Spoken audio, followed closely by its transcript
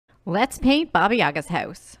Let's paint Baba Yaga's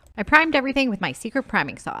house. I primed everything with my secret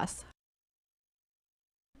priming sauce.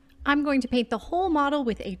 I'm going to paint the whole model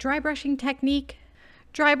with a dry brushing technique.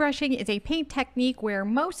 Dry brushing is a paint technique where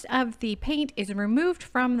most of the paint is removed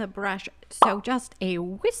from the brush, so just a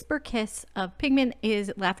whisper kiss of pigment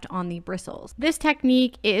is left on the bristles. This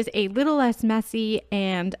technique is a little less messy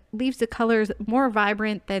and leaves the colors more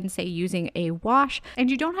vibrant than, say, using a wash,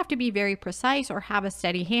 and you don't have to be very precise or have a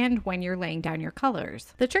steady hand when you're laying down your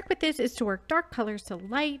colors. The trick with this is to work dark colors to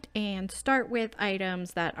light and start with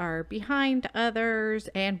items that are behind others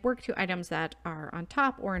and work to items that are on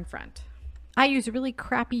top or in front. I use really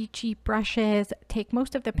crappy cheap brushes, take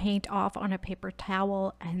most of the paint off on a paper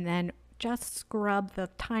towel, and then just scrub the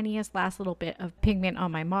tiniest last little bit of pigment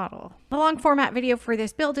on my model. The long format video for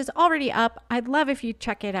this build is already up. I'd love if you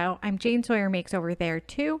check it out. I'm Jane Sawyer Makes over there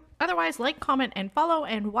too. Otherwise, like, comment, and follow,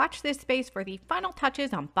 and watch this space for the final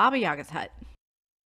touches on Baba Yaga's hut.